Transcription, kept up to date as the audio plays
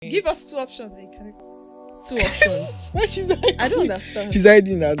Give us two options. Two options. Why she's hiding? I don't understand. She's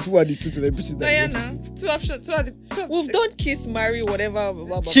hiding that. Who are the two celebrities? No, yeah, no. Two options. We've done kiss, marry, whatever. Blah,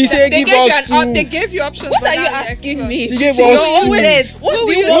 blah, blah. She said give us two. They gave you options. What but are you now asking me? She gave You us don't two. wait. What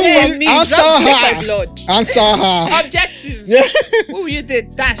do you want from me? Answer Drop her. my blood. Answer her. Objective. Yeah. Who will you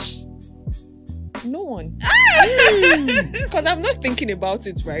date? Dash. No one. Because I'm not thinking about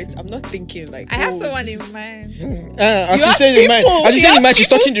it, right? I'm not thinking like. I have oh, someone in mind. As You she have said in mind, people. as she You said in have mind, she's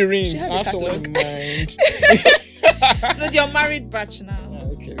people. touching the ring. She has I a have someone in mind. No, you're married batch now.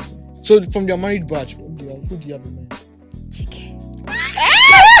 Okay. So from your married batch, who do you have in mind?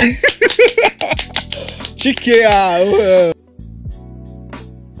 Chike.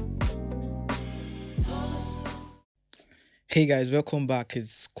 Hey guys, welcome back.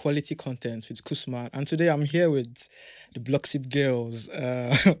 It's quality content with Kusman, and today I'm here with the Blocksip girls.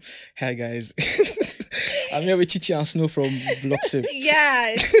 Hi guys, I'm here with Chichi and Snow from Blocksip. Yeah,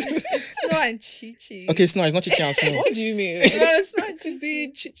 it's Snow and Chichi. Okay, Snow, it's not Chichi and Snow. What do you mean? No, it's not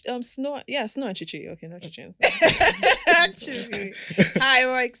Chichi. Chichi. Snow. Yeah, Snow and Chichi. Okay, not Chichi and Snow. Actually, hi,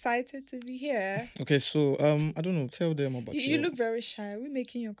 we're excited to be here. Okay, so I don't know. Tell them about You look very shy. Are we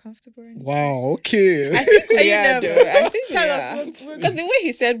making you uncomfortable? Wow. Okay. I think Are we you are. nervous? Though. I think Tell we us are. what- Because the way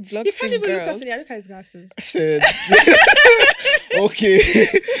he said blood You can't even look girls. at him. Look at his glasses. I said. Okay.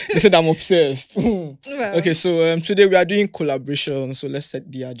 They said I'm obsessed. Well, Okay, so today we are doing collaborations. So let's set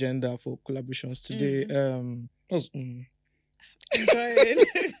the agenda for collaborations today. enjoy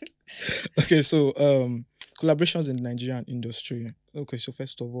it. Okay, so collaborations in the Nigerian industry. Okay, so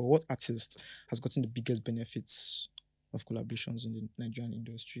first of all, what artist has gotten the biggest benefits of collaborations in the Nigerian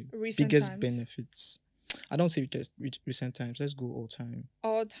industry? Recent biggest times. benefits. I don't say recent times. Let's go all time.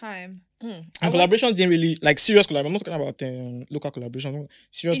 All time. I And want- collaborations didn't really like serious collaborations. I'm not talking about local collaborations.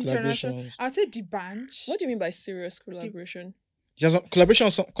 Serious International. collaborations. I'll say the bunch. What do you mean by serious collaboration? Just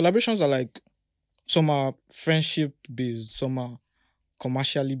collaborations are like some are friendship based, some are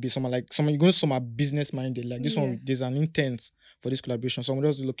commercially based, some are business minded. Like this one, there's an intent for this collaboration. Someone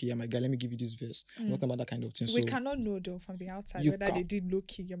just look, yeah, my guy, let me give you this verse. I'm talking about that kind of thing. We So cannot know though from the outside You whether can't. they did low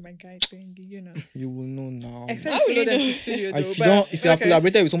key. You're my guy thing, you know. you will know now. Except How if will you know you them know? to studio And though. if you have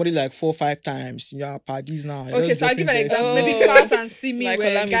collaborated with somebody like 4 or 5 times, you are parties now. You're Okay, just so I'll give an dropping example. verses. Maybe Fast and Simi Like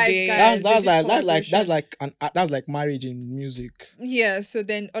where Olamide. guys. That's like marriage in music. Yeah, so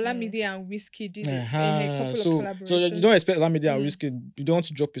then Olamide and Whiskey did a couple So of collaborations. so you don't expect Olamide and Wizkid. You don't want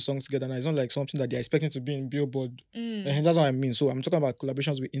to drop a song together. Now it's not like something that they're expecting to be in Billboard. And that's what I mean. So I'm talking about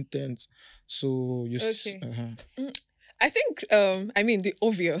collaborations with intent. So you. Okay. I think. I mean the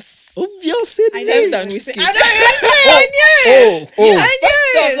obvious. Obviously. I know Thames you and were Whiskey. saying- I know.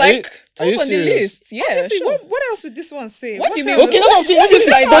 First up, like Are you top on the serious? list. Yeah. Honestly, Sure. what else would this one say? What do you mean? else? Okay, that's what I'm saying. What do you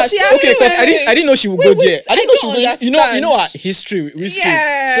Obviously, mean by but- that? okay, because I didn't know she would go Wait, there. I didn't know she would I go. don't You know her understand. history with Whiskey.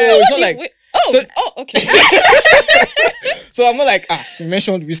 Yeah. So What it's do not you- like. wait, so- okay. So I'm not like you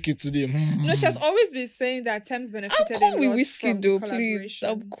mentioned Whiskey today. No, she has always been saying that Thames I'm benefited cool a with lot whiskey from though, please. collaboration.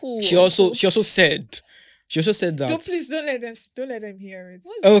 I'm cool. She also said that. Don't let them hear it.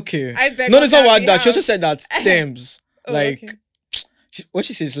 Okay. I beg No, on it's not their what that. She behalf. also said that Thames, Oh, like, okay. what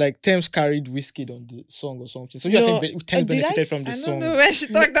she says, like Thames carried Whiskey on the song or something. So you're No, saying Thames did I benefited from I the don't song. know where she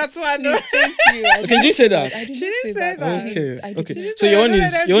talked that one. though. Thank you. Okay, did you say that? I did She not didn't say say that. that. please. I Okay. didn't. So say your own that.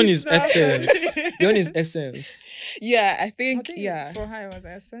 is Let your own them is beat up. essence. Your own is essence Yeah, I I think. think Yeah. for her it was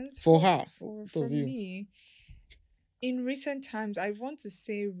essence. for her. For you. me, in recent times, I want to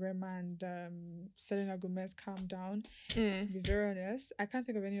say Rema and Selena Gomez calm down. To be very honest, I can't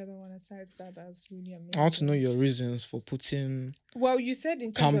think of any other one aside that. That's really amazing. I want to know your reasons for putting Well, you said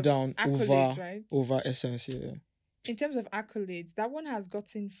in terms calm of down accolades, right? over essence. Yeah. In terms of accolades, that one has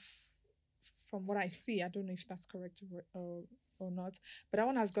gotten, from what I see, I don't know if that's correct or not, but that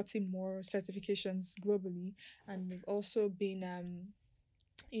one has gotten more certifications globally, and we've also been,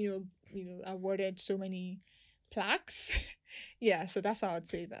 awarded so many plaques. Yeah, so that's how I'd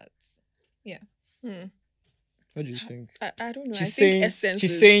say that. What do you think? I don't know. She's I saying think essence.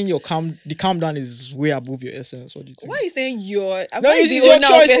 she's is- saying the calm down is way above your essence. What do you think? Why are you saying your? No, it's your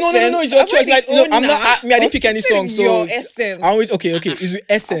choice. No, it's your choice. Like, look, I'm not. I didn't pick any song, so your essence. I'm with, okay. It's with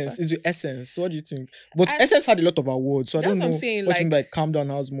essence. It's with essence. So what do you think? But I- essence had a lot of awards, so I That's don't what know I'm saying, what you mean by like- calm down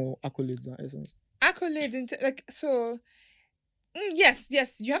has more accolades than essence. Accolades,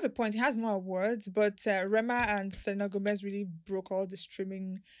 yes, you have a point. It has more awards, but Rema and Selena Gomez really broke all the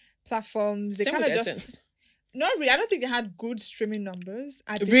streaming platforms. They Same kind with of just Essence. Not really. I don't think they had good streaming numbers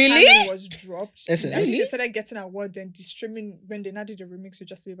at the Really? time when it was dropped. Essence. I think Really? they started getting awards and the streaming when they now did the remix with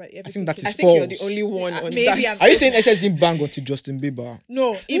Justin Bieber. everything that came is I think you're the false. only one on Maybe that. I'm- Are you saying SS didn't bang until Justin Bieber?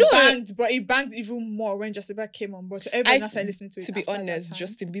 No, it No. banged, but it banged even more when Justin Bieber came on board. So everybody now started listening to it. To be after that honest, time.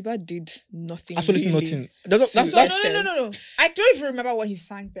 Justin Bieber did nothing. Absolutely really nothing. to That's- So that's- no. I don't even remember what he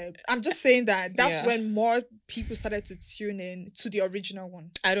sang there. I'm just saying that that's Yeah. when more people started to tune in to the original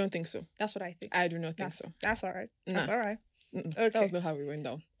one. I don't think so. That's what I think. I do not think That's so. That's all right. That's Nah. all right. Mm-mm. Okay. That was not how we went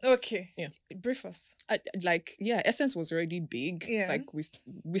down. Okay. Yeah. Brief us. Essence was already big. Yeah. Like with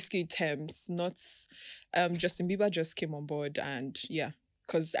Whiskey Thames, not Justin Bieber just came on board and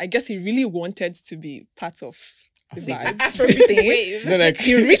because I guess he really wanted to be part of the vibe. Afrobeat thing. wave. They're like,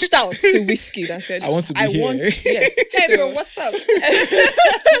 He reached out to Whiskey and said, I want to be here." Yes. Hey So- bro, what's up?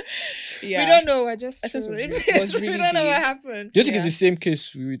 Yeah. We don't know. I just Essence was true. really- was really we don't know what big. happened. Do you think Yeah. it's the same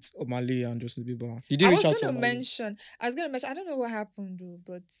case with Omale and Justin Bieber? Did you I reach was out to gonna Omale? mention. I don't know what happened though,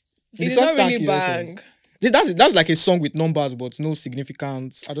 but It The did song not Thank really You bang. Essence. That's like a song with numbers but no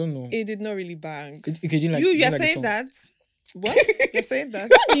significance. I don't know. It did not really bang. Okay, you didn't like, you're didn't like the saying song. that. What? You're saying that.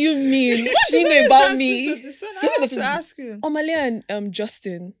 What do you mean? What do you know about me? I want to ask you. Omale and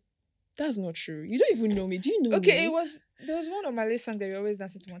Justin. That's not true. You don't even know me. Do you know Okay, me? there was one on my list song that you always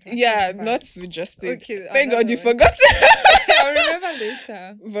dance to one time. Yeah, not with Justin. Okay, Thank God you another one. forgot. I'll remember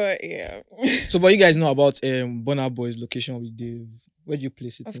later. But yeah. So, but you guys know about Burna Boy's location with Dave. Where do you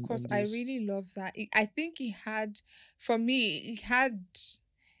place it? Of in course, on I this? really love that. I think for me,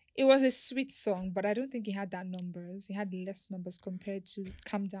 it was a sweet song, but I don't think it had that numbers. It had less numbers compared to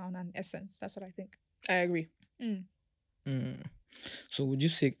Calm Down and Essence. That's what I think. I agree. Mm. So would you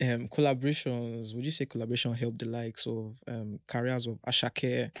say collaborations? Would you say collaboration helped the likes of careers of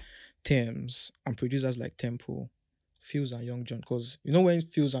Ashake, Thames, and producers like Tempo, Fields and Young John? Because you know when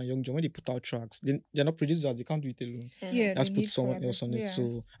Fields and Young John, when they put out tracks, they're not producers. They can't do it alone. Yeah, Let's they put need someone else on it. yeah.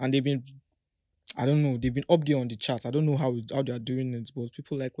 So and they've been, I don't know, they've been up there on the charts. I don't know how they are doing it, but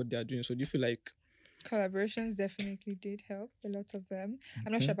people like what they are doing. So do you feel like Collaborations definitely did help, a lot of them.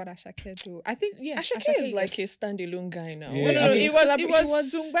 I'm not Okay. sure about Ashake though. I think Ashake is like a standalone guy now. Yeah, No, no, I no. think- It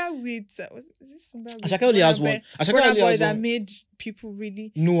was Zumba with is it Zumba with Ashake only has Burna one. Boy- Ashake Burna only Boy has that one. made people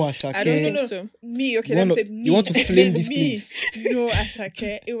really No Ashake. I don't No, think no. so. me. Okay, You let me wanna- say me. you want to flame this me. place. No,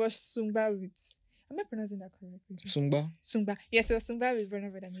 Ashake. It was Zumba with. Am I pronouncing that correctly? Sungba. Zumba. Yes, it was Zumba with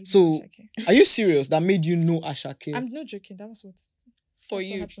Burna Boy that made So- Ashake. Are you serious? That made you know Ashake? I'm not joking. That was what. For That's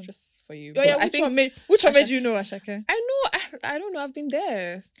what you, happened. just for you. Oh yeah, But I which think one made Ashake- you know Ashake? I know. I don't know. I've been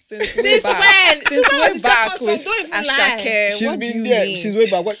there since way Since back. when? Since Zumba way was the back second with song, don't even lie. Ashake. She's What do been you there. mean? She's way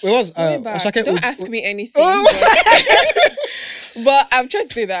back. What was Way back. Ashake? Don't Od- ask me anything. Oh. But I'm trying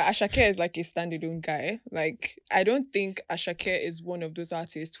to say that Ashake is like a standalone guy. Like I don't think Ashake is one of those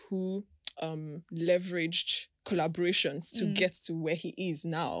artists who leveraged collaborations to get to where he is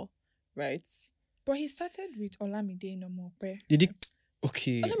now, right? But he started with Olamide no more. Did he?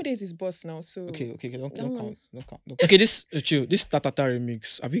 Okay. Olamide is his boss now, so Okay. Don't No. count. Don't count. Okay, this chill. This Tatata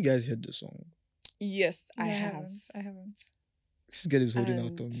remix. Have you guys heard the song? yes, I No, have. I haven't. This girl is holding out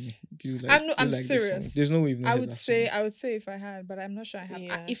And- on me. Do you like? I'm do no- you I'm like this song? serious. There's no way you've not I heard would that say song. if I had, but I'm not sure I have.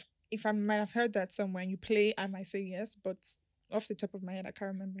 Yeah. If I might have heard that somewhere and you play, I might say yes, but off the top of my head, I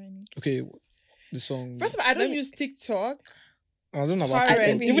can't remember any. Okay, the song. First of all, I don't Let me- use TikTok I don't know about Current- TikTok.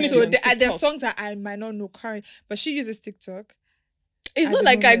 currently, Even if so you're on there are TikTok. songs that I might not know current, but she uses TikTok. It's at not the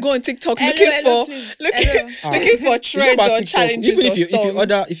like I moment. go on TikTok Hello, looking hello, for please. looking, Hello. looking for It's not trends about or TikTok. challenges Even or if you songs.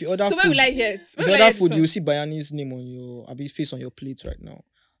 order So food, when will I hear it? if When you will I order hear the food, song? you see Bayani's name on your face on your plate right now.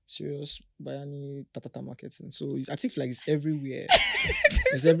 Serious Bayani Tatata marketing. So I think like it's everywhere.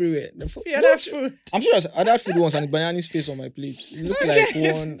 It's everywhere. If you order food. I'm sure I ordered food once and Bayani's face on my plate. It looked like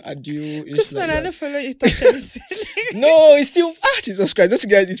one adieu. Because Like man, I that. don't follow you touch anything. No, it's still Jesus Christ. Those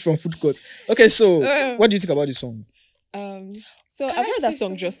guys eat from food courts. Okay, so Uh. what do you think about this song? So Can I've I heard that say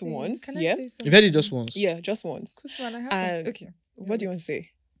song just something? once. Can I Yeah. say You've something? heard it just once. Yeah, just once. Because man, I have And- some. Okay. What do you want to say?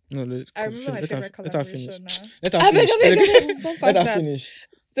 No, I remember my let her favorite let her finish. collaboration now. Let her I beg, finish. I beg, I beg, don't Let pass her that. finish.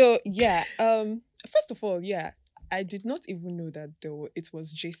 So yeah, first of all, yeah, I did not even know that it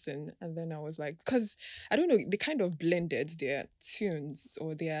was Jason, and then I was like, because I don't know, they kind of blended their tunes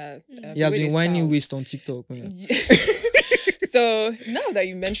or their. He has the way been they whining sound. waste on TikTok. Yeah. So now that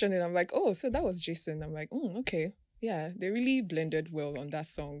you mentioned it, I'm like, oh, so that was Jason. I'm like, okay. Yeah, they really blended well on that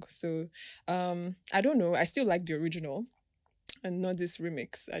song. So I don't know. I still like the original and not this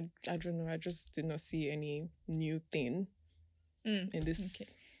remix. I don't know. I just did not see any new thing in this. Okay.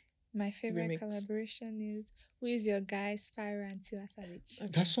 My favorite Remix. collaboration is Who Is Your Guy, Spyro and Tiwa Savage.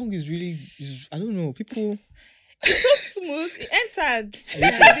 That song is really, I don't know, people. So smooth. It entered.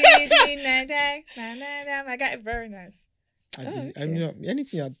 I got it very nice. I mean,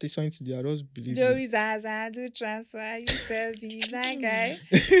 anything you take something to, I just believe you. Joey Zaza, do transfer. You said the my guy.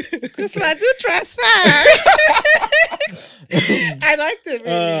 Kusma, do transfer. I liked it.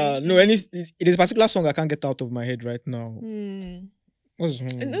 Really. No, it is a particular song I can't get out of my head right now. What's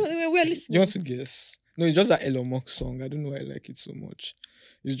No, we're listening. You want to guess? No, it's just that Elon Musk song. I don't know why I like it so much.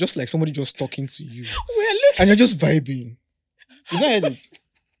 It's just like somebody just talking to you. We're looking. And you're just vibing. You not heard it?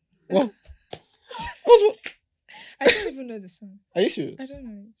 What? What? I don't even know the song. Are you serious? I don't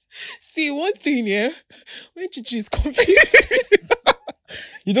know it. See, one thing, yeah? When Chichi is confused,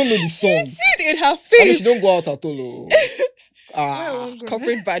 You don't know the song. see it in her I mean, face. she don't go out at all. Where I won't go.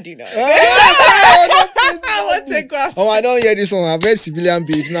 Corporate body now. I want to go. Oh, I don't hear this one. I've heard civilian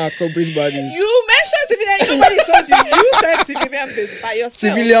babes now, corporate bodies. You mentioned civilian. Nobody told you. You said civilian based by yourself.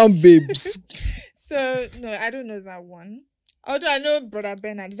 Civilian babes. So no, I don't know that one. Although I know Brother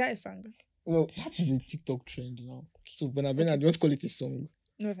Bernard. Is that a song? Well, that is a TikTok trend now. So Bernard, you want to call it a song?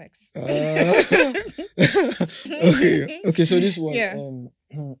 No vex. Okay. So this one, Yeah.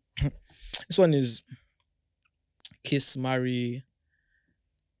 this one is Kiss, Marry,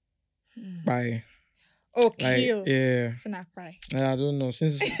 Bye. Oh, Like, kill. yeah. It's not cry. I don't know.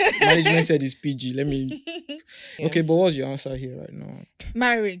 Since management said it's PG, let me. Yeah. Okay, but what's your answer here right now?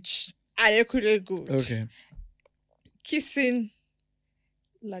 Marriage. I couldn't good. Okay. Kissing.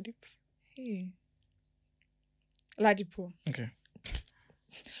 Ladipo. Hey. Ladipo. Okay.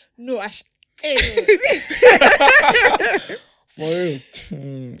 No, hey. For real.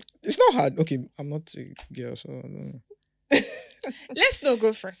 It's not hard. Okay, I'm not a girl, so I don't know. Let's not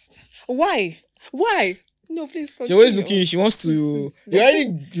go first. Why? No, please continue. She's always looking. She wants to. You're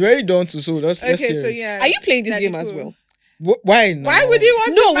already done to. So let's Okay, hear so it. yeah. Are you playing this Ladipo. game as well? Why? Now? Why would you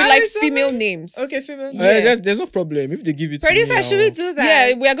want No, to with marry like someone? female names. Okay, female. Yeah. There's no problem if they give it to Producer, me. should we do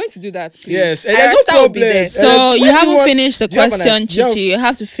that? Yeah, we are going to do that, please. Yes, Our there's no star will be problem. there. So you What do haven't want- finished the you have an question, i- you have- Chichi. You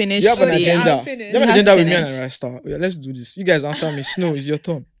have to finish. You have an Okay, agenda. I'll finish. You have an You have agenda to with me and finish. Arasta. Yeah, let's do this. You guys answer me. Snow, it's your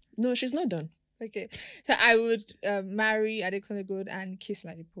turn. No, she's not done. Okay. So I would marry Adekunle Gold and kiss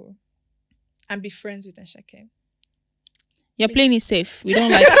Ladipo. And be friends with Ashake. You're playing it safe. We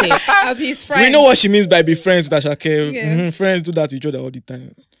don't like safe. I'll be his friend. We know what she means by be friends with Ashake. Yeah. Friends do that to each other all the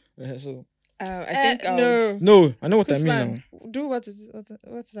time. So I think I'll... no. no, I know what I mean now. Kusman, do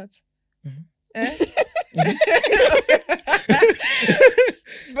what's that? Mhm. Eh?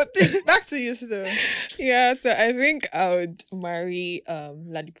 But please, back to you still. Yeah, so I think I would marry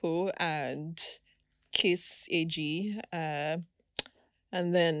Ladipo and kiss AG, and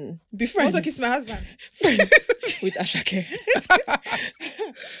then be I friends. want to kiss my husband. with Ashake.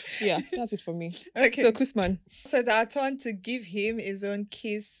 Yeah, that's it for me. Okay. So Kusman. So it's our turn to give him his own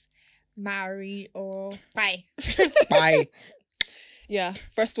kiss, marry, or bye. Bye. Yeah,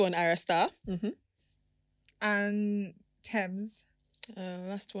 first one Arasta. And Thames,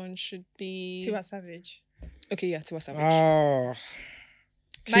 Last one should be Tiwa Savage. Okay, yeah, Tiwa Savage. Ah.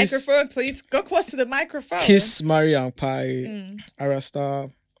 Microphone, please. Go close to the microphone. Kiss, Marry and Pie, Mm.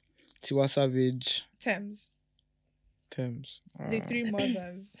 Arasta, Tiwa Savage, Thames. Thames. The three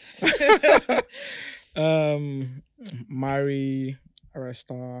mothers. Marry,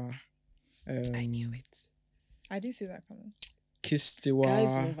 Arasta, I knew it. I didn't see that coming. Kiss Tiwa,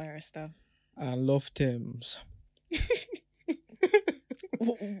 Guys love Arasta. and Love Thames.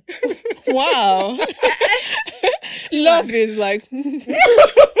 Wow. Love is like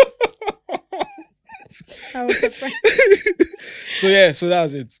I was surprised. So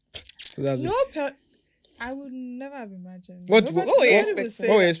that's it. No, I would never have imagined. What Nobody- were you nobody would expecting? say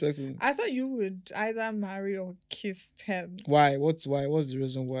What were you that. expecting? I thought you would either marry or kiss Thames. Why? What's the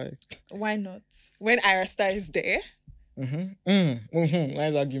reason why? Why not? when Arasta is there.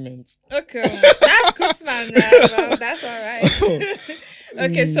 Nice argument. Okay, that's Kusman now. That's all right.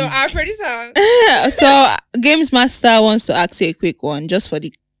 Okay, so our producer. So Games Master wants to ask you a quick one just for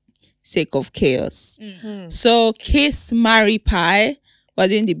the sake of chaos. So Kiss, Marry, Pie. We're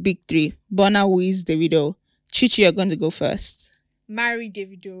doing the big three. Burna, Wiz, Davido. Chichi, you're going to go first. Marry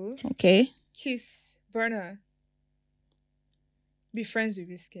Davido. Okay. Kiss Burner. Be friends with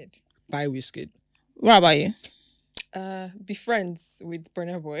Wizkid. Bye, Wizkid. What about you? Be friends with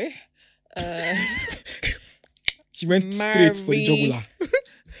Burna Boy. She went straight for the Marry- jugular.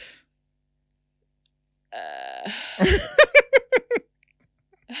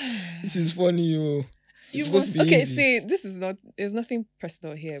 This is funny, yo. It's supposed to be Okay, easy. see, this is not. There's nothing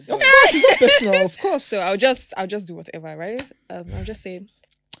personal here. Of But, course, it's not personal. Of course. so I'll just do whatever, right? I'll just say,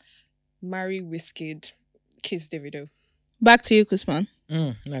 marry Wizkid, kiss Davido. Back to you, Kusman.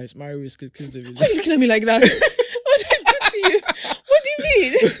 Nice. Marry Wizkid, kiss David. Why are you looking at me like that?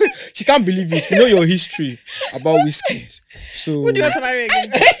 She can't believe it. You know your history about Wizkid. So Who do you want to marry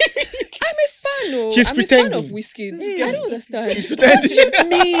again? I'm a fan. Oh, She's I'm a pretending. fan of Wizkid. I don't understand. She's pretending. What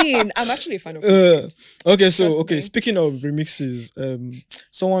do you mean? I'm actually a fan of Wizkid. Okay, me. speaking of remixes,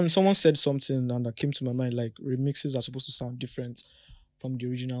 someone said something and that came to my mind, like remixes are supposed to sound different from the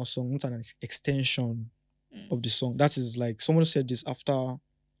original song, not an extension of the song. That is like someone said this after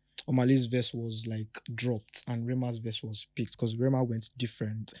Omale's verse was like dropped and Rema's verse was picked because Rema went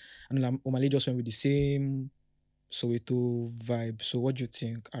different and then Omale just went with the same Soweto vibe. So what do you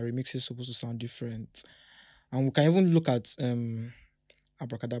think? Are remixes supposed to sound different? And we can even look at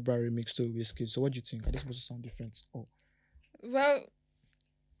Abracadabra remix to Wizkid. So what do you think? Are they supposed to sound different? Oh, Well,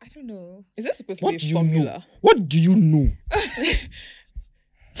 I don't know. Is that supposed to what be do a you formula? know? What do you know?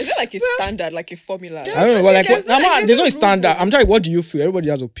 Is it like a standard, like a formula? I don't know. But like, There's no- like, there's no there's no standard. rule. I'm trying. What do you feel? Everybody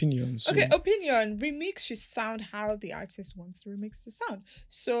has opinions. So. Okay, opinion. Remix should sound how the artist wants the remix to sound.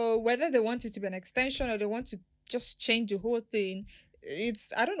 So whether they want it to be an extension or they want to just change the whole thing,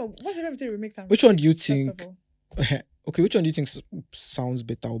 it's I don't know. What's the difference between remix and Which one do you remix, first of think- all? Okay, which one do you think sounds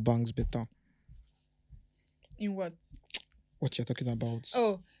better or bangs better? In what? What you're talking about?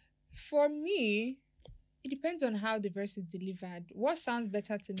 Oh, for me, it depends on how the verse is delivered. What sounds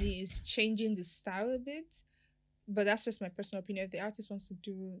better to me is changing the style a bit. But that's just my personal opinion. If the artist wants to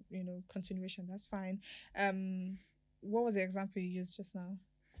do, continuation, that's fine. What was the example you used just now?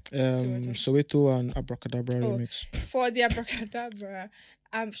 Soweto and Abracadabra Oh. remix. For the Abracadabra,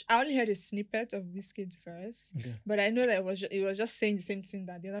 I only heard a snippet of Wizkid's verse, Okay. but I know that it was just saying the same thing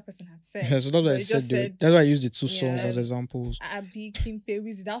that the other person had said. Yeah, so that's why But I it said, just said, that's why I used the two songs Yeah. as examples. Abi, Kimpe,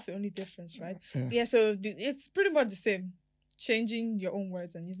 Wizzy. That's the only difference, right? Yeah. Yeah, so it's pretty much the same. Changing your own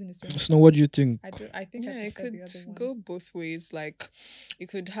words and using the same. So what do you think? I think Yeah, I it prefer could the other one. go both ways. Like, you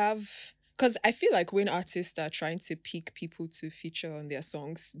could have, because I feel like when artists are trying to pick people to feature on their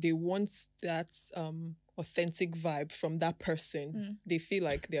songs, they want that authentic vibe from that person. They feel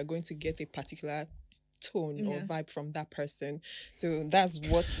like they are going to get a particular tone or Yeah. vibe from that person. So that's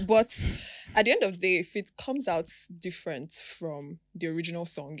what. But at the end of the day, if it comes out different from the original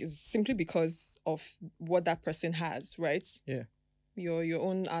song, is simply because of what that person has, right? Yeah. Your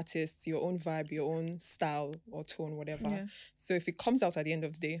own artist, your own vibe, your own style or tone, whatever. Yeah. So if it comes out at the end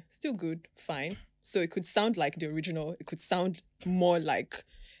of the day, still good, fine. So it could sound like the original. It could sound more like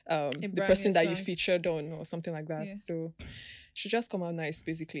the brand person new that you song. featured on or something like that. Yeah. So it should just come out nice,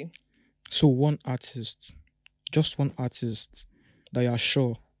 basically. So one artist, just one artist that you're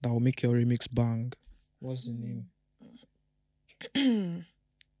sure that will make your remix bang. What's the name?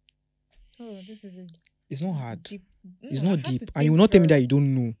 Oh, this is a It's not hard. deep. It's No, I not have deep. to And you will think not tell me for- that you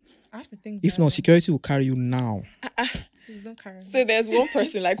don't know. I have to think. If very not, well. security will carry you now. Please don't carry me. So there's one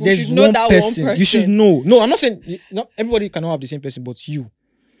person, like we There's should know one that person. one person. You should know. No, I'm not saying not everybody cannot have the same person, but you.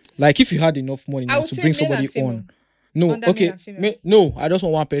 Like if you had enough money I now would to say bring male and somebody female. on. No, Under male okay. and female. No, I just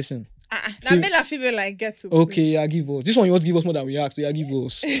want one person. Now Fem- male and female like get to. Okay, please. yeah, give us. This one you want to give us more than we asked, so yeah, give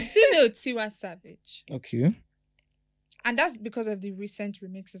us. Female Tiwa Savage. Okay. And that's because of the recent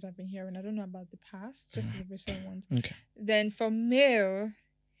remixes I've been hearing. I don't know about the past, just the recent ones. Okay. Then for male,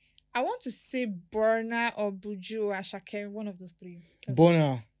 I want to say Burna or Buju or Ashake, one of those three. 'Cause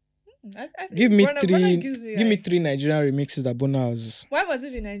Bona. I think Give me Burna three. gives me Give me like- three Nigerian remixes that Bona has. Why must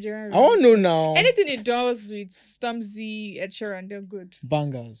it be Nigerian? I want to remix? know now. Anything it does with Stormzy, Ed Sheeran, they're good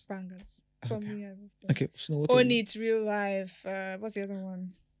Bangers. bangers. For Okay. me, I would say. Okay. So what Own It, Real Life. What's the other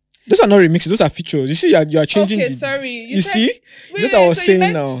one? Those are not remixes. Those are features. You see, you are changing. Okay, the, sorry. You said- see? Wait, Just what I was so saying you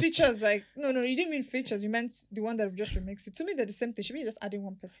meant now. features like no, you didn't mean features. You meant the one that we just remixed it. To me, they're the same thing. Should we just adding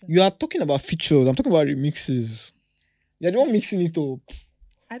one person? You are talking about features. I'm talking about remixes. You're the one mixing it up.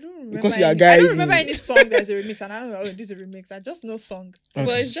 I don't remember. Because you are I don't guiding. remember any song that's a remix, and I don't know. Oh, this is a remix. I just know song. But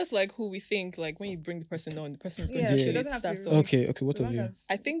Okay. it's just like who we think, like when you bring the person on, the person's going Yeah, to so Yeah. it doesn't have to that be song. remix, Okay, what so of long you? as-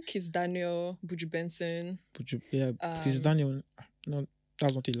 I think it's Daniel, Buju Benson, Yeah, Chris Um, Daniel. No,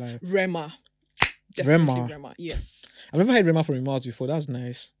 that's not a lie. Rema. Definitely Rema. Rema. Yes. I've never heard Rema from your mouth before. That's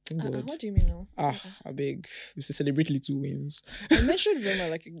nice. Thank God. What do you mean now? I beg. We should celebrate little wins. I mentioned Rema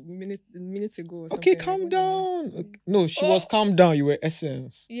like minutes ago. Or Okay, something. calm What do you mean? down. Okay. No, she was calm down. You were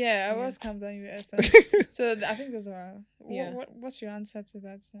Essence. Yeah, I Yeah. was calm down with essence. So I think those are. Yeah. What's your answer to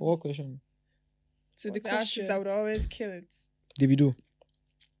that? Sam? What question? To the What's the artist question. that would always kill it? Davido.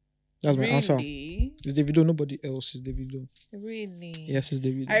 That's my answer. Really? It's Davido. Nobody else is Davido. Really? Yes, it's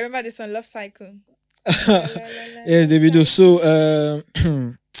Davido. I remember this one, Love Cycle. Yes, Davido. So,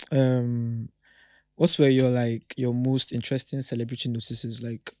 what's where your most interesting celebrity notices?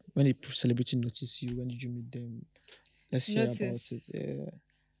 Like when a celebrity noticed you, when did you meet them? Let's hear Notice. about it. Yeah.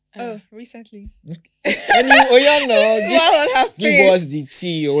 Oh, recently. Oh yeah, no. Smile on her Give face. us the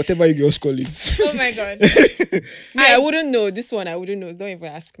tea or whatever you girls call it. Oh my god. I wouldn't know. This one I wouldn't know. Don't even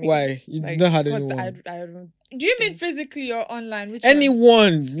ask me. Why? You Like, don't have 'cause anyone. I don't. Do you mean physically or online? Which one?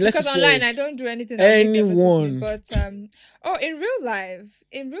 Anyone. Let's Because just online say I it. don't do anything. that make Anyone. advertisement, But in real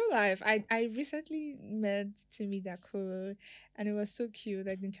life, I recently met Timmy Dakolo, and it was so cute.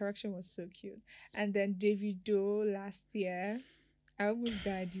 Like the interaction was so cute. And then Davido last year, I almost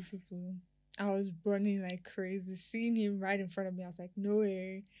died. You people, I was running like crazy, seeing him right in front of me. I was like, no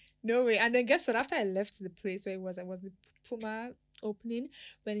way, no way. And then guess what? After I left the place where it was, I was the Puma opening.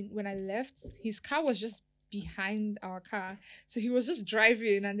 When I left, his car was just behind our car, so he was just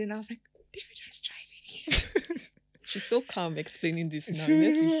driving, and then I was like, Davido is driving here. She's so calm explaining this now. You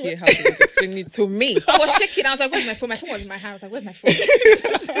need to hear how she was explaining it to me. I was shaking. I was like, where's my phone? My phone was in my hand. I was like, where's my phone?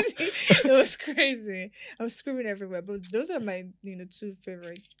 It was crazy. I was screaming everywhere. But those are my, two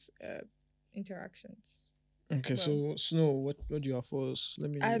favorite interactions. Okay, so Snow, what do you have for us? Let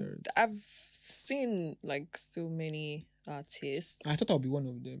me hear it. I've seen like so many artists. I thought I'll be one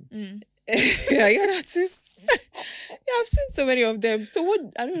of them. Yeah, you're an artist. Yeah, I've seen so many of them. So what?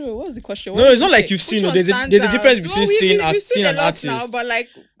 I don't know. What's the question? No, What it's did not you like say? you've seen. Which There's one a stands difference out? between Well, seeing seen an a lot artist now, but like,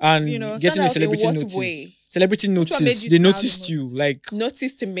 and stand getting a out in celebrity what notice. way? Celebrity one made notice. you They smile the noticed you. most? Like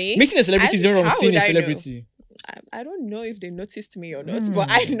Noticed to me. meeting a celebrity is different from how seeing would a I know? celebrity. I don't know if they noticed me or not, but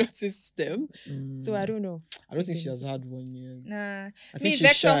I noticed them. So I don't know. I don't think she has had one yet. Nah. I think Me, she's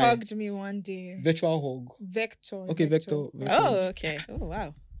Vector shy. hugged me one day. Virtual hug. Vector. Okay, Vector. Oh, okay. Oh,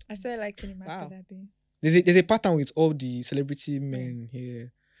 wow. I started liking him after Wow. that day. There's a pattern with all the celebrity men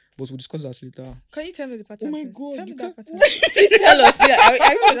here, but we'll discuss that later. Can you tell me the pattern? my please? God, Tell me you that can't- pattern. Please tell us. Yeah,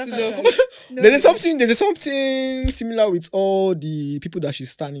 I want to That know. pattern. No, There's a something similar with all the people that she's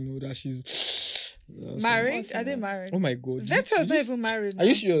standing with, that she's married? Are they married? Oh my god. Vector is You- not even married. Are you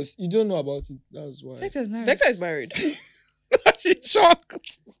now. serious? You don't know about it. That's why. Vector is married. Vector is married. She's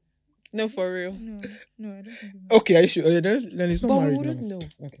shocked. No, for real. No, I don't think he's married. Okay, are you sure? Then it's not But we married wouldn't now. know.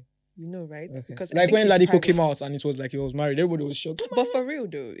 Okay. You know, right? Okay. Because I Like think when he's Ladiko private. came out and it was like he was married, everybody was shocked. But for real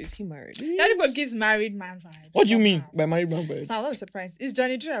though, is he married? That people gives married man vibes. What do you mean somehow. by married man vibes? So I'm not surprised. Is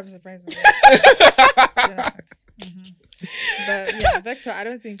Johnny Drew? I'm surprised. But yeah, Vector, I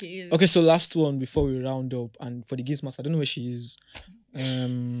don't think he is. Okay, so last one before we round up, and for the Games Master, I don't know where she is.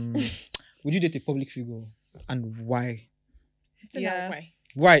 Would you date a public figure, and why? Yeah. Why?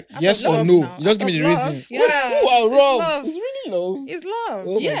 Why? Out yes of or love no? now. You just Out give me of the love. reason. Yeah. Wow, It's wrong. love. It's really love. It's love.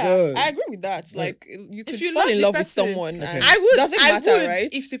 Oh my Yeah, God. I agree with that. Like you could you fall love in the love with person- someone. Okay. And I would. Doesn't I matter, would right?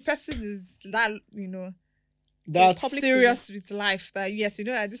 if the person is that That's public serious with life. That yes,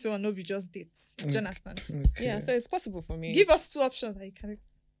 this one no be just dates. Do you understand? okay. Yeah, so it's possible for me. Give us two options that you can.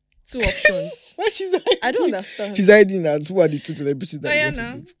 two options. Why she's hiding? I don't understand. She's hiding that. Who are the two celebrities that Oh you yeah, want to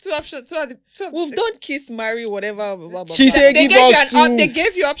no. date? Two options. Two are the two. Of We've the- done kiss, marry, whatever. Blah, blah, blah, She blah. said They give gave, us you two. they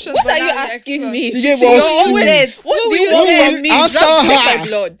gave you options. What but are now you you're asking exposed. me? She gave She us don't two. wait. What do you Who want will from me? answer Drop her? my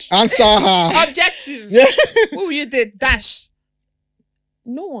blood. Answer her. Objective. Yeah. Who will you date? Dash.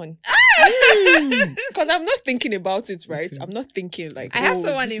 No one. Because I'm not thinking about it, right? I'm not thinking like. I have oh,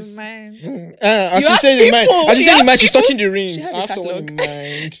 someone this in is- mind. As You she have said in mind, people. as she She said in has mind, she's touching the ring. She has I a have someone in catalog.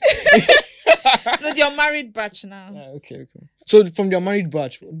 mind. No, you're married batch now. Okay. So from your married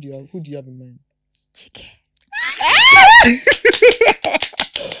batch, who do you have in mind? Chike.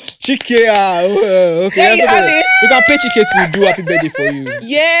 Chike. Okay. There you that's have okay. it. You can pay Chike to do happy birthday for you.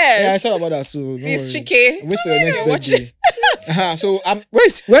 Yes. Yeah, I saw about that. So don't It's worry. Chike. Wait for your next Watch birthday. So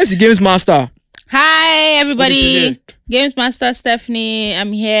where's the games master? Hi Okay, everybody, she's here. Games Master Stephanie.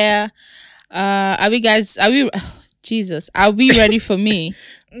 I'm here. Are we Jesus, are we ready for me?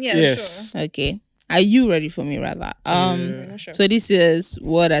 Yeah, Yes. sure. Okay. Are you ready for me rather? We're not sure. So this is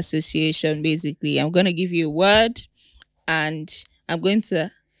word association basically. I'm going to give you a word and I'm going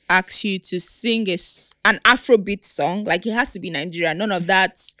to ask you to sing an Afrobeat song. Like it has to be Nigerian. None of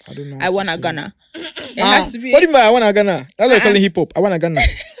that. I don't know. I what wanna to say. Ghana. It has to be. What do you mean I wanna Ghana? That's what I call it hip hop. I wanna Ghana.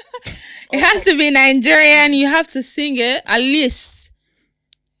 It has to be Nigerian. You have to sing it at least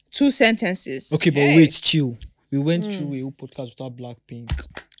 2 sentences. Okay, but Hey. wait, chill. We went through a whole podcast without Blackpink.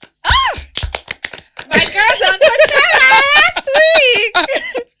 My girls on Coachella last week.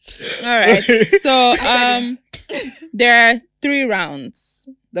 All right. So there are 3 rounds.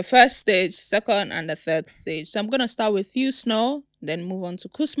 The first stage, second, and the third stage. So I'm gonna start with you, Snow, then move on to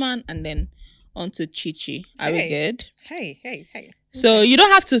Kusman, and then on to Chichi. Are we Hey. good? Hey. So you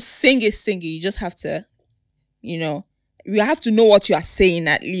don't have to sing it. You just have to, you have to know what you are saying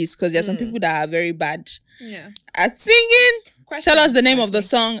at least, because there's some people that are very bad Yeah. at singing. Question. Tell us the name of the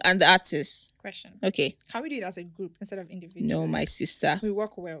song and the artist. Question. Okay. Can we do it as a group instead of individual? No, my sister. We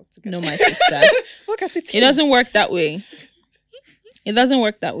work well together. No, my sister. Look at it. It doesn't work that way. It doesn't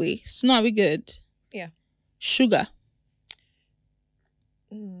work that way. So are we good? Yeah. Sugar.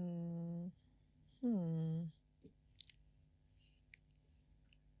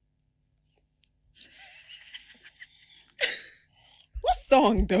 What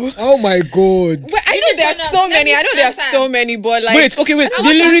song though? Oh my god. Well, I know there are so many. I know there are so many, but like, Wait, okay, wait. I The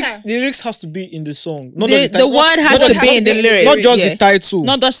want lyrics, answer. the lyrics has to be in the song. Not The, just the word has not to just- be in the lyric. Not just yeah. the title.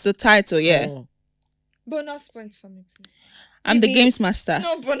 Not just the title, yeah. Oh. Bonus points for me, please. I'm the Give me- games master.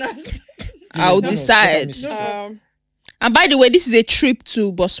 No bonus. I'll No, no, decide. no, No. And by the way, this is a trip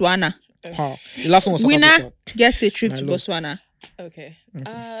to Botswana. Huh. The last one was South Winner Africa. gets a trip I to love- Botswana. okay.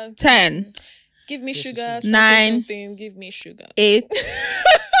 10, Give me sugar. 9. Something. Give me sugar. 8,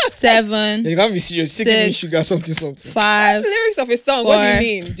 7, Yeah, you can't be serious. Take me 6, sugar, something. 5, Lyrics of a song. What do you 4,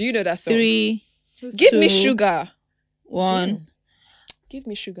 mean? Do you know that song? 3, Give me 2, sugar. 1. Give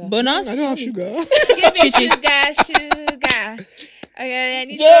me sugar. Bonus? I don't have sugar. Give me Chichi. sugar. Okay, I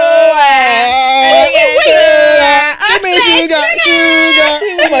need Give me sugar.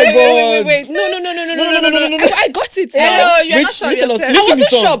 Oh my god. Wait. No. I got it. Hello, now. you're Wait, not sure wait, tell us. yourself. I Listen to wasn't the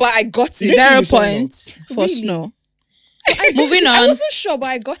song. sure, but I got it. Listen to 0 the song now. points for Really? Snow. Moving I on. wasn't sure, but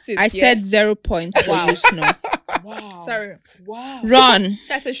I got it. I said 0 points for you, Snow. wow. Sorry. Wow. Run.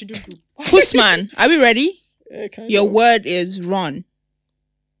 I said we should do group. Usman, are we ready? Yeah, kind Your of. word is run.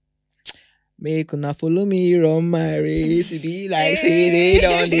 Make una follow me run my race. It be like say they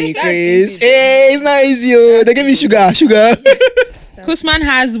don't That's decrease. easy. Hey, it's not easy. Oh. They give me sugar. Usman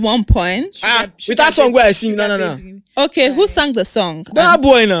has 1 point. With that song where I sing, no. Okay, who sang the song? That And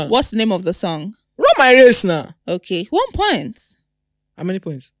boy now. what's the name of the song? Run my race now. Okay, 1 point. How many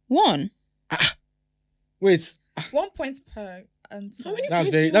points? 1. Wait, 1 point per answer. How many that's points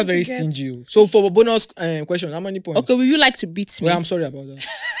very do you that's want very to get? stingy. Oh. So for a bonus question, how many points? Okay, would you like to beat me? Well, I'm sorry about that.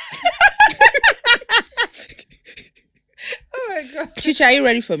 Oh my god. Chicha, are you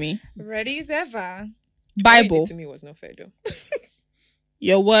ready for me? Ready as ever. What you did Bible. to me was not fair though.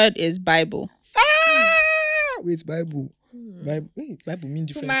 Your word is Bible. Wait, Bible. Bible mean Put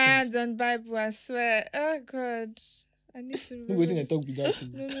different my things. hands on Bible, I swear. Oh god. I need to No waiting remember and talk with that.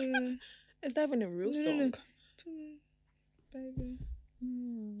 No. Is that even a real No, song? no, Bible.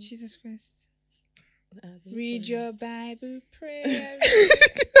 Jesus Christ. Read your Bible, pray.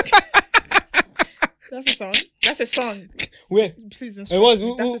 That's a song. That's a song. Where? Please don't Hey, what's,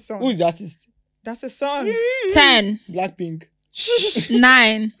 stress me. That's a song. who is the artist? That's a song. 10, Blackpink.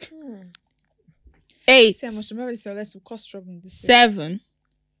 9, 8, See, I must remember this unless we cause trouble in this. 7,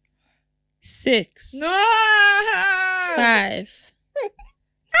 6, No. 5,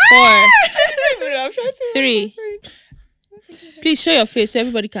 4, I'm trying to 3. Please show your face so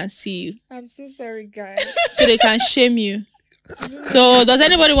everybody can see you. I'm so sorry, guys. So they can shame you. So does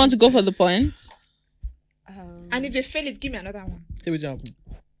anybody want to go for the point? And if you fail it, give me another one. Say what happened.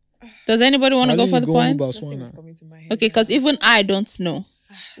 Does anybody want to go for the point? Nothing was coming to my head. Okay, because even I don't know.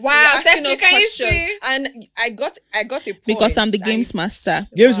 Wow, You're asking Stephanie, us can you questions. see? And I got a point. Because I'm the games master.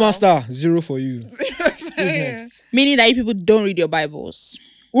 Games Wow. Master, 0 for you. Who's Yeah. next? Meaning that you people don't read your Bibles.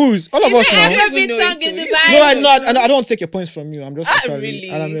 Who's? All of us now. every- Every know song it in the too. Bible. No, I don't want to take your points from you. I'm just actually. really?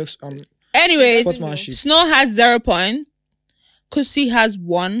 And I'm Anyways, sportsmanship. Snow has 0 points. Kusi has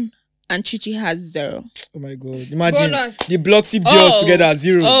 1. And Chichi has 0. Oh my god! Imagine Bonus. the block sip girls together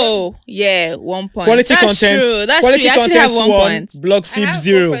 0. Oh, yeah, 1 point. Quality That's content. True. That's Quality true. You actually have content 1 1. point. Block I sip have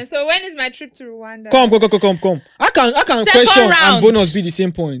 0. 1 point. So when is my trip to Rwanda? Come. I can Second question and round. bonus be the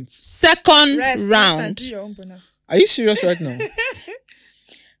same point. Second Rest and round. do your own bonus. Are you serious right now?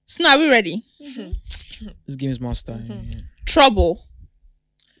 Snow, are we ready? This game is master. Trouble.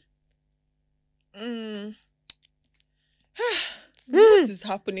 What is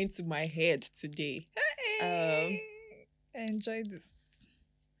happening to my head today? Enjoy this.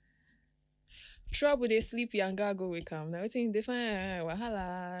 Trouble, they sleep, yanga go wake up. Now, everything they find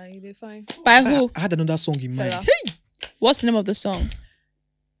wahala, they find. By who? I had another song in mind. Fella. What's the name of the song?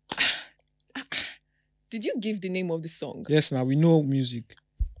 Did you give the name of the song? Yes, now we know music.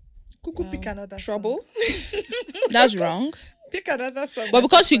 Cuckoo, pick another Trouble. song. That's wrong. Pick another song. But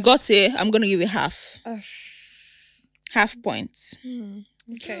because you got it, I'm going to give you half. Uh, Half points.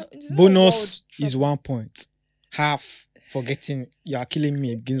 okay. Bonus is 1 point. Half for getting. You are killing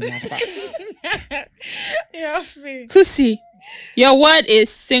me against master. Yeah, off me. Kusi, your word is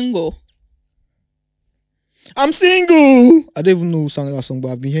single. I'm single. I don't even know who sang that song, but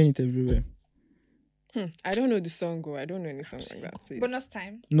I've been hearing it everywhere. I don't know the song. I don't know any song like that. Please. Bonus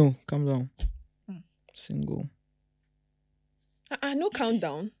time. No, calm down. Single. No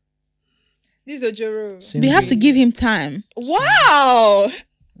countdown. This is Ojoro. Single. We have to give him time. Wow.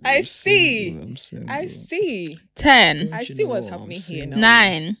 I I'm see. single, I'm single. I see. 10, I You see know what's what I'm happening here saying? now.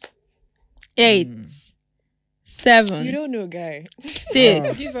 9, 8, You 7, don't know, guy.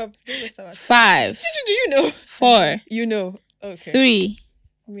 6, Give up. Don't waste our time. 5, Do you know? 4, You know. Okay. 3,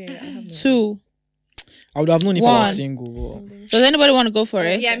 Yeah, I have no 2. I would have known if I was One. single. But Does anybody want to go for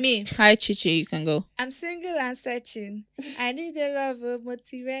it? Yeah, me. Hi, Chichi, you can go. I'm single and searching. I need a lover,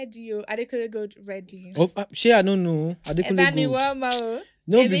 multi radio. Adekunle Gold ready. oh, Shay, I don't know. Eba mi Adekunle Gold. one more.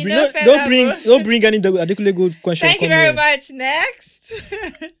 No, Emi bring, no no, fella don't bring any Adekunle Gold question. Thank you come very here. much. Next.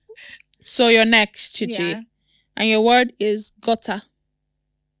 So you're next, Chichi. Yeah. And your word is gutter.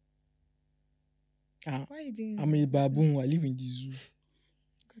 Ah, Why are you doing I'm a baboon. I live in the zoo.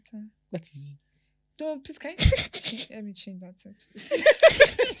 Gutter? That is it. Don't please can you let me change that.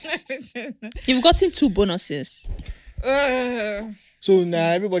 You've gotten 2 bonuses. So now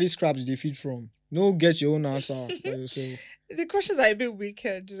everybody scraps they feed from. No, get your own answer for yourself. The questions are a bit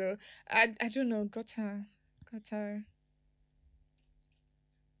wicked, you know. I don't know. Gutter.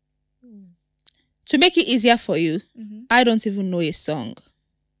 To make it easier for you, Mm-hmm. I don't even know a song.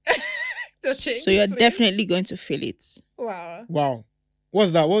 So you're definitely going to feel it. Wow. Wow.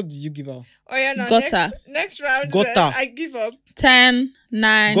 What's that? What did you give her? Oh yeah, no. Gutter. Next round. Gutter. I give up. 10,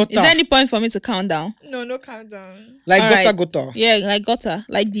 9. Gutter. Is there any point for me to count down? No countdown. Like Alright. gota. Yeah, like gutter.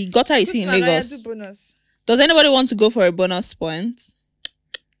 Like the gutter you see in This one, I Lagos. do bonus. Does anybody want to go for a bonus point?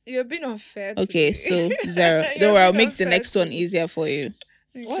 You're being unfair. Okay, today. so 0. You're Don't worry, I'll being make the unfair next one today. easier for you.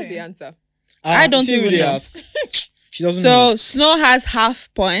 What's the Okay. answer? I don't she even really know. ask. She doesn't So know. Snow has half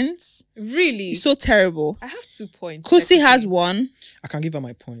points. Really? It's so terrible. I have 2 points. Kusi has technically. 1 I can give her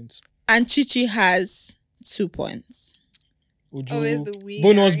my points. and Chichi has 2 points. Ojo. Always the winner.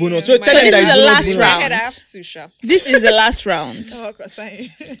 Bonus. yeah. So My tell head them this that is the it's last bonus. My round. head, I have 2, Sha. This is the last round. Oh, cause I.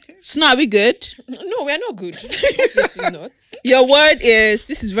 Snow, are we good? No, we're not good. Obviously not. Your word is,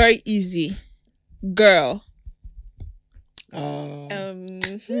 this is very easy. Girl. Hmm.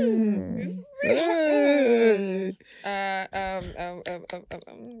 Hey. Go.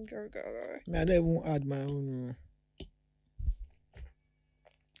 Man, I don't even add my own.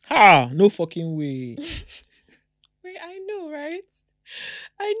 No fucking way. Wait, I know, right?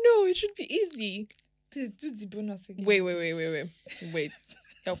 I know it should be easy. Please do the bonus again. Wait.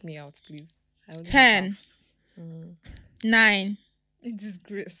 Help me out, please. I only 10, have half. 9, In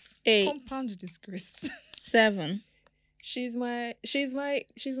disgrace. 8, Compound disgrace. 7, She's my Six.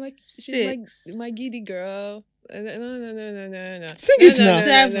 my giddy girl. No. Sing it now.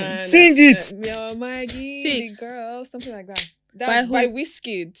 Seven. Sing it. You're my giddy Six. girl. Something like that. By That's who? by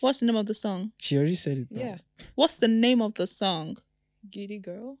Wizkid. What's the name of the song? She already said it. now. Yeah. What's the name of the song? Giddy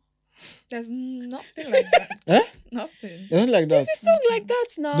girl. There's nothing like that. Eh? Nothing. Don't like that. It's a song like that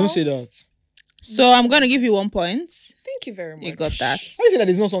now. Don't say that. So I'm going to give you 1 point. Thank you very much. You got that. Why you say that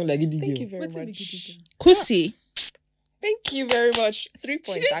there's no song like it? Thank you very What's in the much. giddy Kusi. Thank you very much. 3 She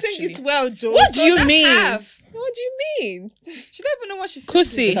points. didn't actually. sing it well, though. What do so you that's mean? half. What do you mean? She don't even know what she's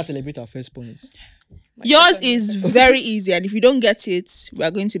Kusi. Let us celebrate our first point. Yours is very easy, and if you don't get it, we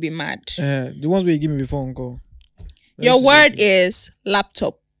are going to be mad. The ones where you give me before uncle. Your word is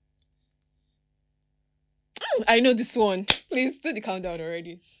laptop. I know this one. Please do the countdown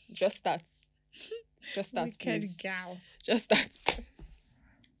already. Just start. Just start, Wicked please. gal. Just start.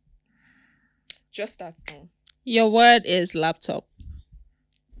 Just start now. Your word is laptop.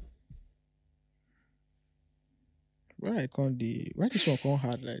 Why this one can't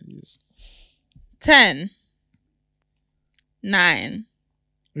hard like this? 10, 9,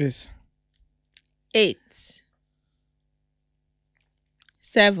 Yes. 8,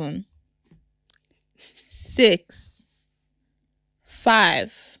 7, 6,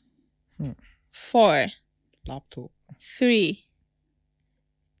 5, 4, Laptop. 3,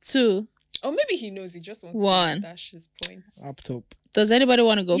 2. Or maybe he knows. He just wants One. to dash his points. Laptop. Does anybody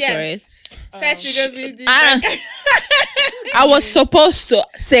want to go Yes. for it? First, you go be the. I was supposed to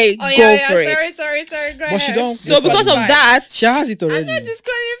say Oh, go yeah, for sorry, it. Sorry. Go But she ahead. don't. So because of that, She has it already. I'm not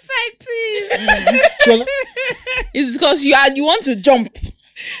disqualified, please. She was- it's because you want to jump.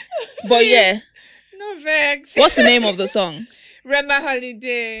 But yeah, No vex. what's the name of the song? Rema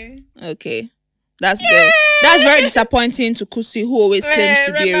Holiday. Okay, that's good. That's very disappointing to Kusi, who always claims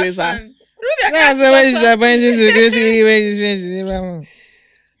to be a Rema river. fan. Ruby, I That's can't what sponsor- disappointing to Gracie. Where is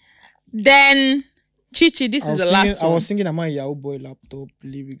Then Chichi, this is the last I one. was singing about Yahoo Boy laptop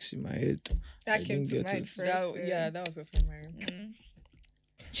lyrics in my head. That I came didn't to get mind it. first. That was also mine.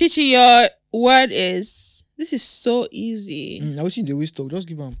 Chichi, your word is, this is so easy. I wish they always talk. Just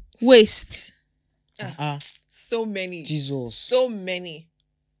give them. Waste. So many. Jesus. So many.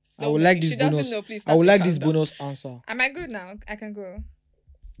 I would like this She doesn't bonus. know, please I would start like a this countdown. bonus answer. Am I good now? I can go.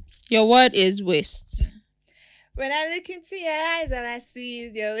 Your word is waist. When I look into your eyes, all I see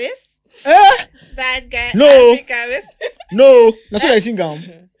is your waist. Eh? Bad guy. No. African waist. No, that's what I sing.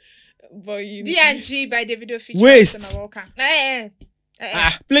 But you D&G by Davido featuring Waist. Summer Walker. Eh.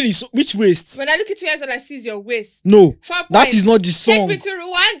 Play this. Which waist? When I look into your eyes, all I see is your waist. No, 4 that points. is not the Take song. me to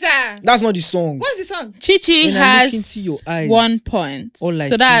Rwanda. That's not the song. What's the song? Chichi When I look has into your eyes, 1 point. All I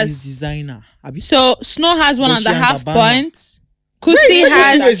so see that's is designer. Abi? so Snow has one and a Dolce and half Gabbana. points. Kusi wait,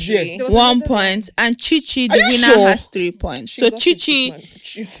 has wait, wait. There was 1 another point, and Chichi, the Are you winner, sure? has 3 points. She So got it, Chichi,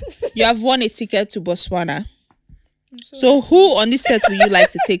 this man. you have won a ticket to Botswana. So who on this set will you like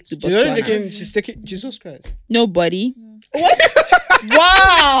to take to She's already Botswana? taking. She's taking. Jesus Christ. Nobody.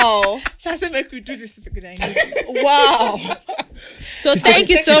 Wow. Shall I say make we do this? Is a good idea. Wow. So thank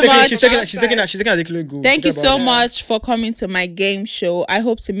you so She's taking- much. She's taking. She's taking. She's taking a declared goal. Thank you Forget so about it. much for coming to my game show. I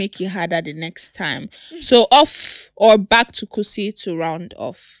hope to make it harder the next time. So off or back to Kusi to round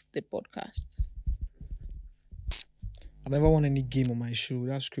off the podcast. I've never won any game on my show.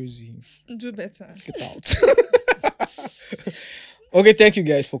 That's crazy. Do better. Get out. Okay, thank you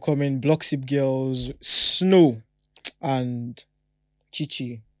guys for coming. Blocksip Girls, Snow, and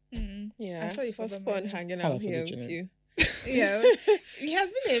Chichi. Yeah. I saw you it was for the fun minute. hanging How I out here forget with your you. Yeah, it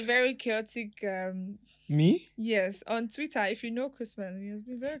has been a very chaotic. Me? Yes, on Twitter. If you know Chrisman, he has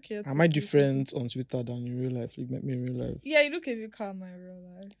been very chaotic. Am I recently. different on Twitter than in real life? You met me in real life. Yeah, you look a bit calm in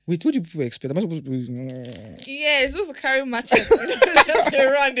real life. Wait, what do people expect? Am I supposed to be? Yeah, it's supposed to carry matches. Just a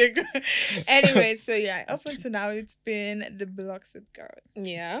run they go. Anyway, so yeah, up until now it's been the Blocksip Girls,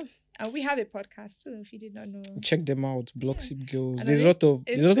 Yeah. and we have a podcast too. If you did not know, Check them out, Blocksip Girls. And There's on a lot of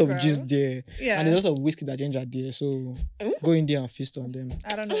Instagram. gist there, yeah, and there's a lot of whiskey that ginger there. So go in there and feast on them.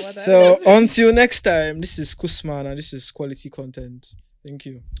 I don't know what that So is. until next time, this is Kusman and this is quality content. Thank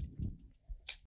you.